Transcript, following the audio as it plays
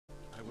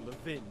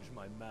avenge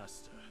my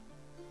master.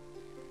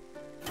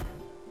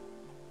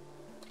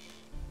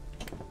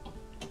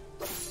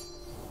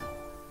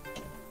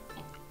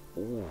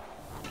 Ooh,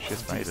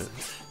 just made it.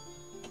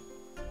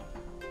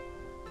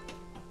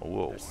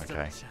 Whoa,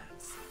 okay.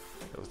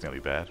 That was nearly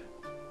bad.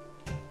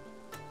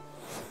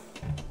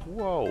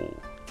 Whoa,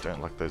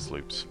 don't like those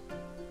loops.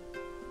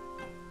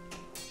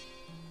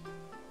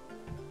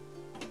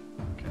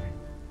 Okay.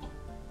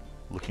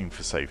 Looking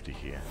for safety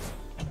here.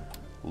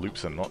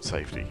 Loops are not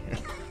safety.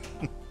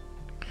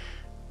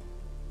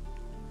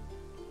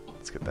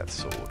 Let's get that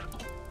sword.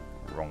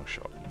 Wrong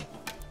shot.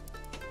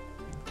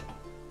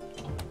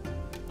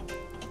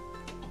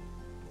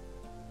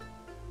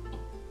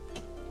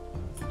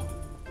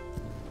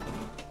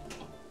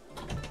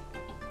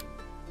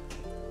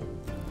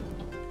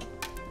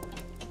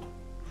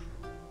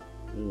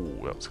 Ooh,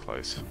 that was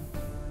close.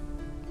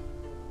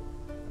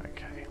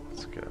 Okay,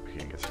 let's get up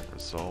here and get some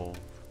resolve.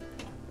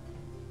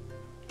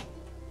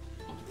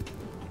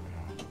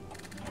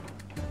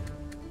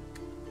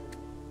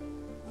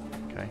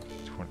 Okay,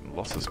 20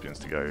 lots of spins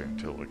to go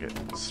until we get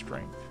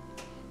strength.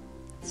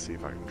 Let's see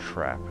if I can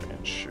trap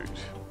and shoot.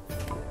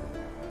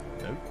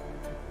 Nope.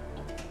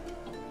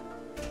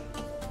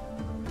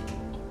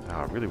 Oh,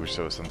 I really wish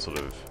there was some sort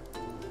of,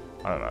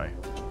 I don't know.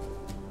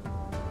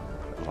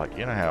 Like,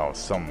 you know how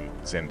some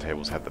Zen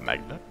tables have the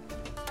magnet,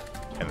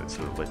 and it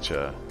sort of lets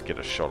you get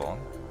a shot on.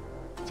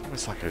 It's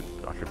almost like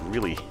I could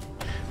really,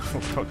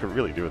 I could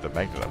really do with the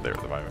magnet up there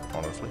at the moment,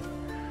 honestly.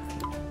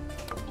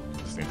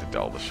 Just need to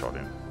dull the shot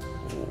in.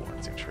 Oh,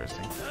 that's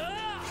interesting.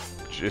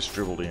 Just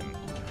dribbled in.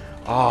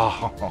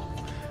 Oh,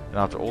 and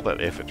after all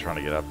that effort trying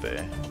to get up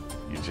there,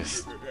 you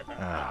just,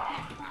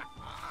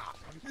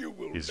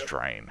 is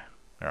drain.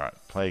 All right,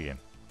 play again.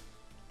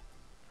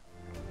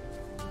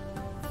 I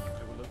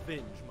will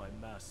avenge my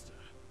master.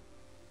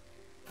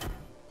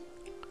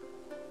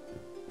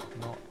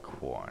 Not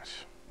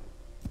quite.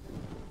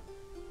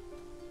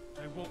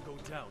 I won't go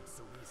down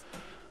so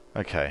easily.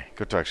 Okay,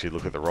 got to actually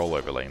look at the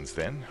rollover lanes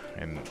then,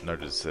 and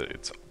notice that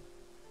it's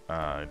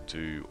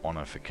do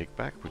honour for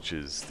kickback, which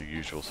is the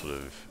usual sort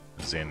of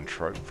Zen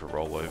trope for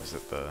rollovers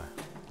at the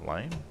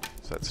lane,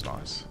 so that's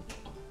nice.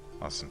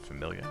 Nice and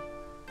familiar.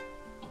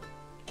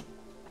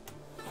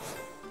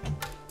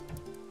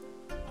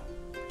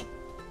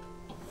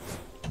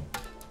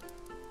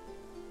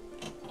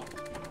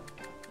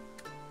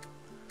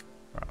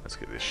 Alright, let's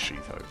get this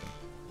sheath open.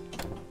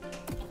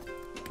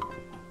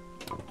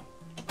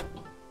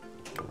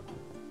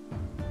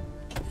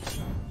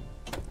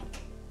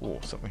 Oh,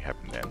 something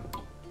happened then.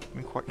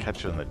 Didn't quite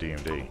catch it on the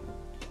DMD.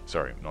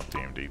 Sorry, not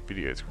DMD,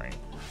 video screen.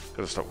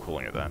 Gotta stop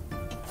calling it that.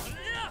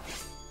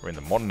 We're in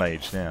the modern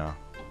age now.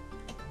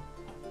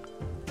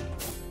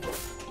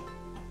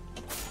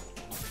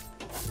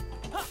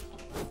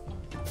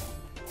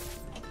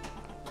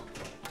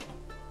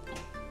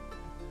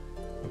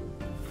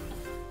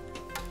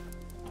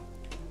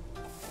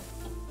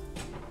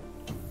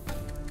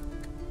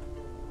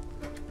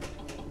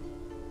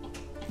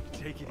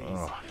 Take it easy.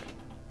 Oh.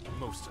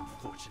 Most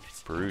unfortunate.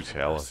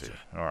 Brutality.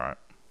 Alright.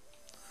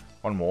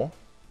 One more.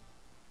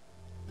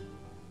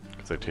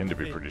 Because they tend to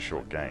be pretty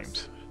short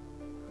games.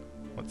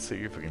 Let's see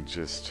if we can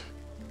just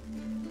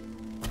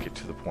get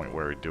to the point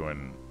where we're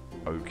doing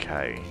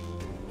okay.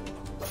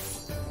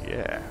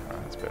 Yeah,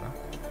 that's better.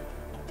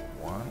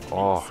 One.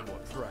 Oh,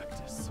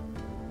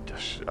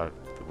 I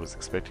was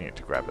expecting it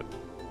to grab it.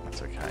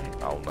 That's okay.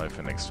 I'll know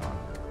for next time.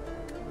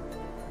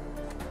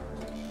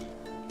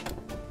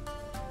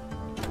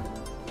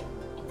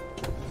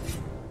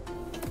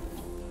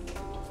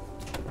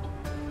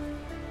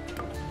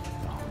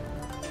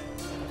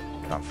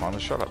 Can't find the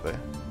shot up there.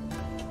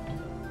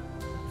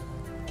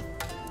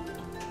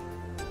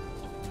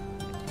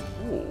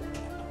 Ooh.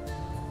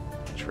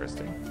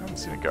 Interesting. I haven't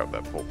seen it go up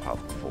that full path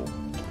before.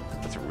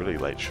 That's a really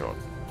late shot.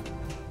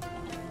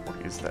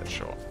 What is that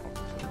shot?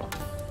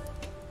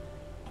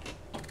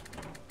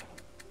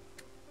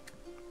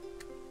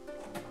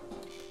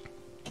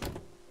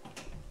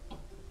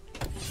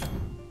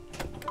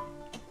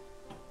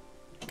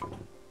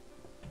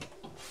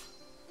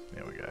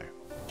 There we go.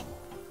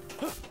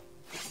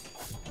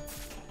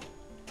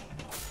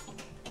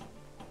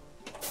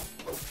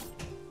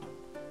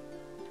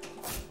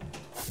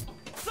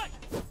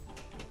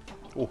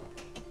 Oh.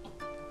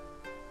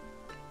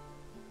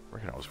 I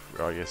reckon I was,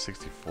 oh yeah,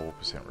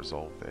 64%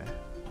 resolve there.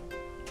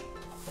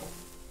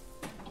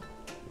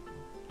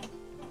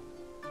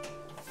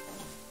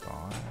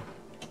 Five.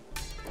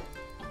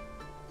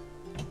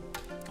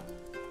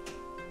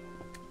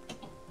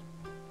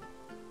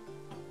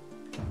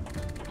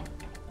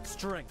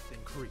 Strength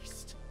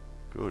increased.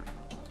 Good.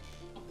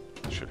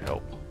 That should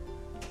help.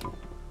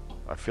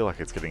 I feel like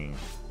it's getting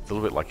a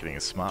little bit like getting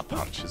a smart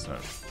punch, isn't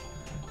it?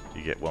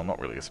 You get, well, not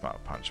really a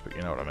smart punch, but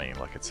you know what I mean.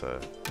 Like it's an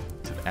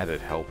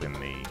added help in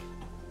the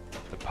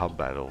pub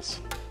battles.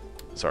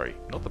 Sorry,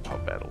 not the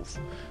pub battles.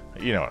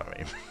 You know what I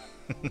mean.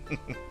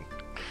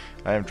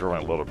 I am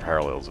drawing a lot of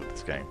parallels with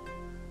this game.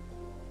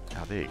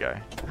 Oh, there you go.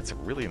 That's a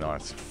really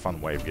nice, fun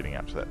way of getting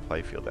up to that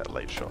playfield, that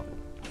late shot.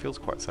 It feels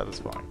quite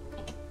satisfying.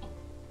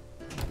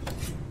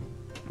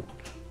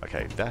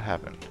 okay, that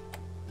happened.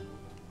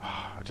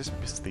 I just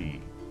missed the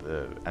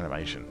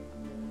animation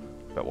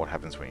about what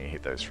happens when you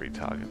hit those 3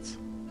 targets.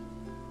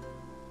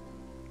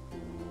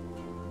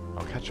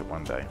 I'll catch it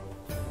one day.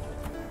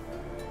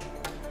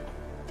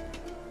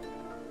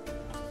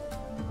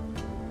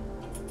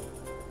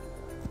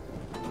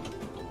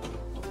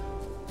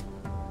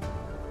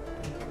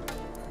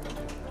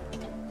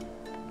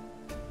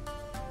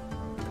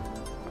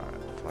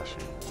 Alright,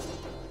 flashing.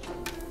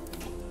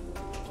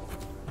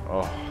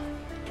 Oh.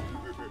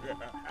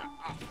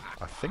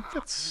 I think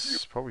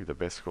that's probably the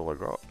best score I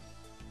got.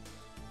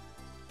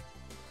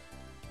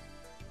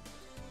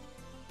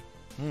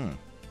 Oh,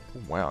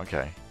 wow,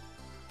 okay.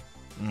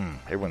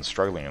 Everyone's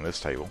struggling in this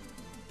table.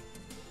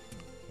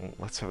 Well,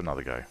 let's have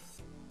another go.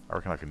 I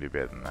reckon I can do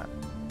better than that.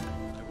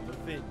 I will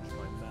avenge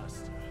my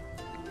master.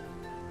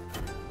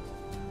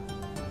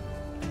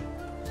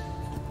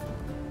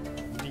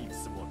 Need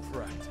some more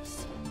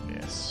practice.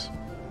 Yes.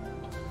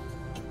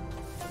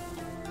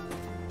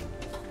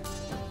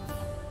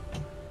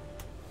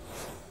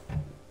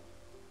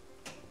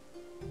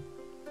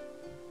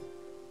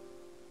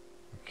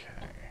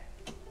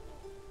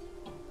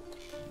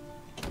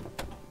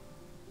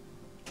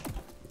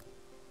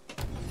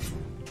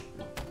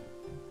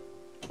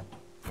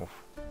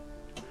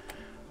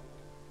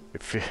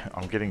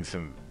 I'm getting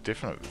some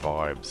different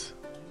vibes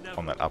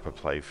on that upper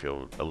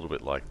playfield, a little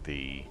bit like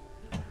the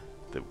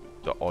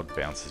odd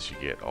bounces you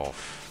get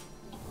off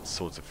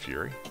Swords of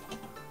Fury.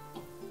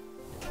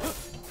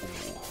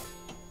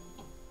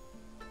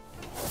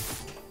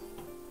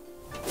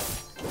 I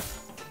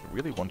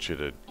really want you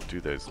to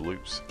do those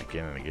loops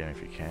again and again if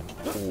you can.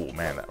 Oh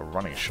man, a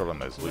running shot on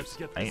those loops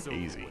ain't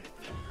easy.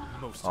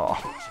 Oh,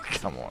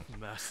 come on.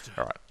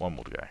 Alright, one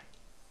more to go.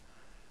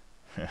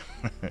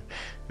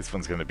 This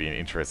one's going to be an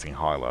interesting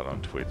highlight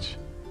on Twitch.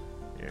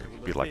 Yeah,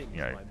 it'll be like,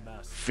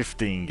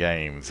 15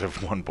 games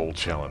of 1 ball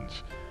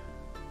challenge.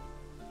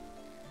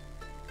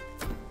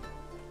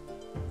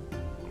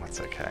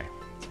 That's okay.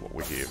 That's what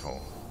we're here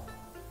for.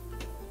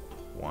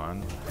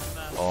 1.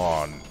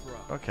 Oh,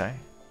 okay.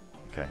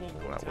 Okay,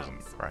 well that wasn't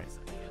great.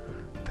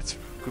 That's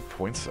good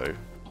points though,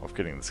 of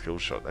getting the skill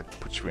shot. That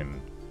puts you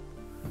in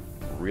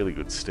really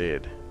good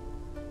stead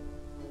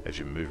as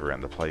you move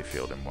around the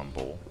playfield in 1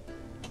 ball.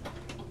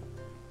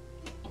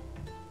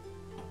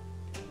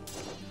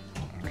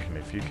 And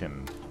if you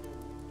can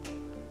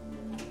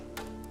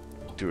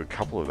do a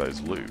couple of those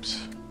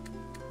loops,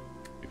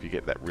 if you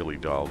get that really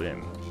dialed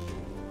in,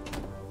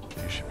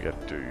 you should be able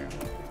to do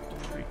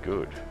pretty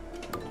good.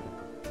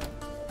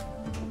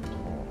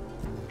 Oh,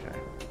 okay.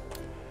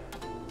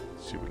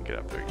 Let's see if we can get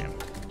up there again.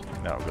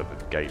 Now I've got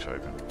the gate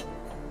open.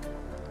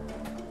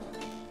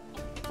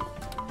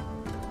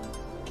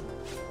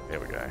 There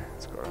we go.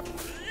 It's got it.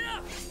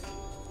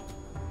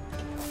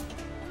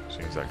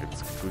 Seems like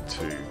it's good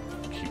to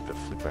keep the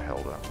flipper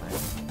held up, man.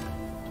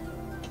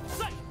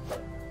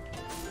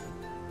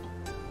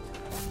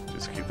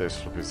 Just keep those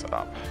flippers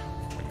up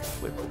when you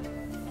flip.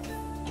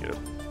 Get a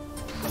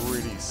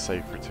pretty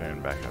safe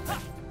return back, I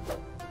think.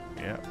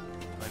 Yeah,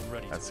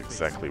 that's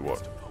exactly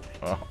what...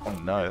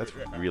 Oh no, that's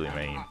really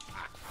mean.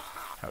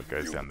 How it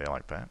goes down there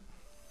like that.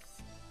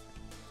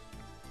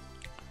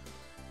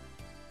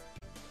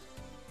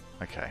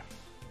 Okay.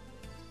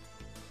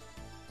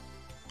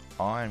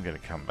 I'm going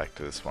to come back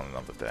to this one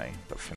another day, but for